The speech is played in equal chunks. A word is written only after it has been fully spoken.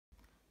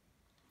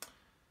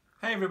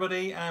Hey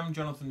everybody, I'm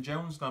Jonathan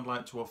Jones and I'd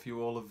like to offer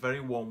you all a very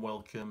warm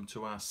welcome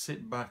to our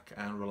Sit Back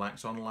and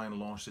Relax online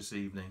launch this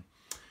evening.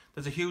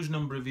 There's a huge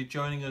number of you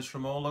joining us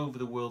from all over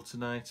the world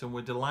tonight and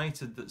we're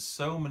delighted that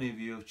so many of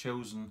you have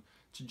chosen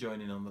to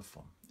join in on the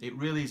fun. It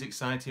really is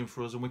exciting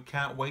for us and we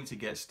can't wait to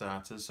get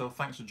started, so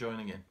thanks for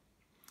joining in.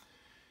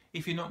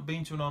 If you've not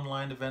been to an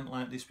online event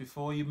like this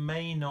before, you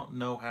may not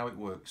know how it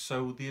works.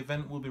 So the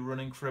event will be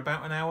running for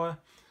about an hour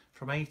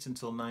from 8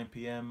 until 9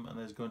 p.m. and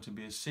there's going to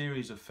be a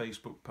series of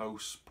Facebook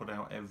posts put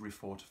out every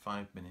 4 to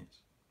 5 minutes.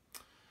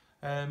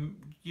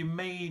 You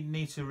may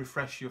need to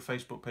refresh your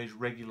Facebook page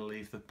regularly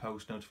if the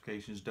post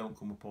notifications don't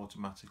come up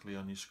automatically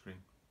on your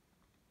screen.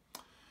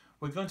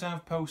 We're going to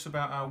have posts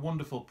about our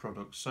wonderful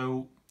products,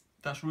 so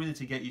that's really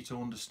to get you to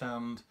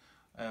understand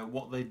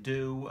what they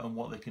do and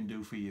what they can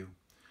do for you.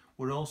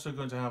 We're also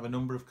going to have a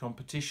number of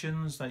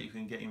competitions that you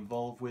can get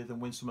involved with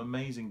and win some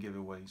amazing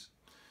giveaways.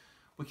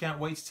 We can't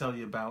wait to tell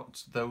you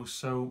about those,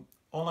 so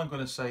all I'm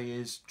going to say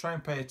is try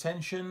and pay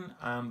attention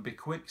and be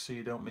quick so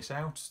you don't miss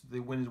out. The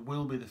winners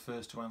will be the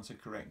first to answer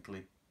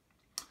correctly.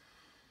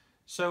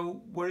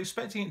 So we're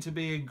expecting it to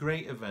be a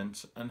great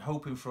event and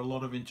hoping for a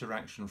lot of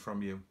interaction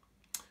from you.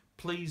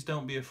 Please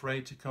don't be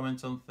afraid to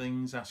comment on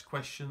things, ask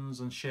questions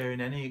and share in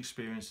any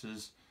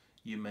experiences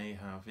you may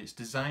have. It's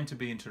designed to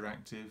be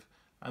interactive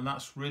and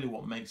that's really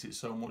what makes it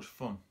so much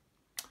fun.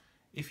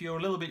 If you're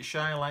a little bit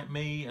shy like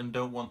me and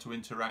don't want to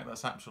interact,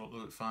 that's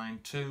absolutely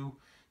fine too.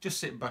 Just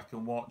sit back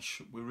and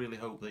watch. We really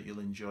hope that you'll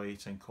enjoy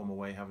it and come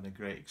away having a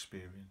great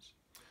experience.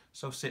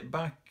 So sit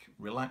back,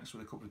 relax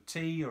with a cup of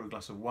tea or a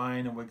glass of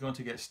wine and we're going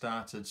to get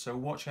started. So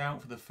watch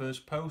out for the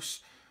first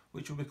posts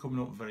which will be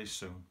coming up very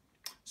soon.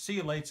 See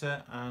you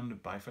later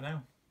and bye for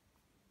now.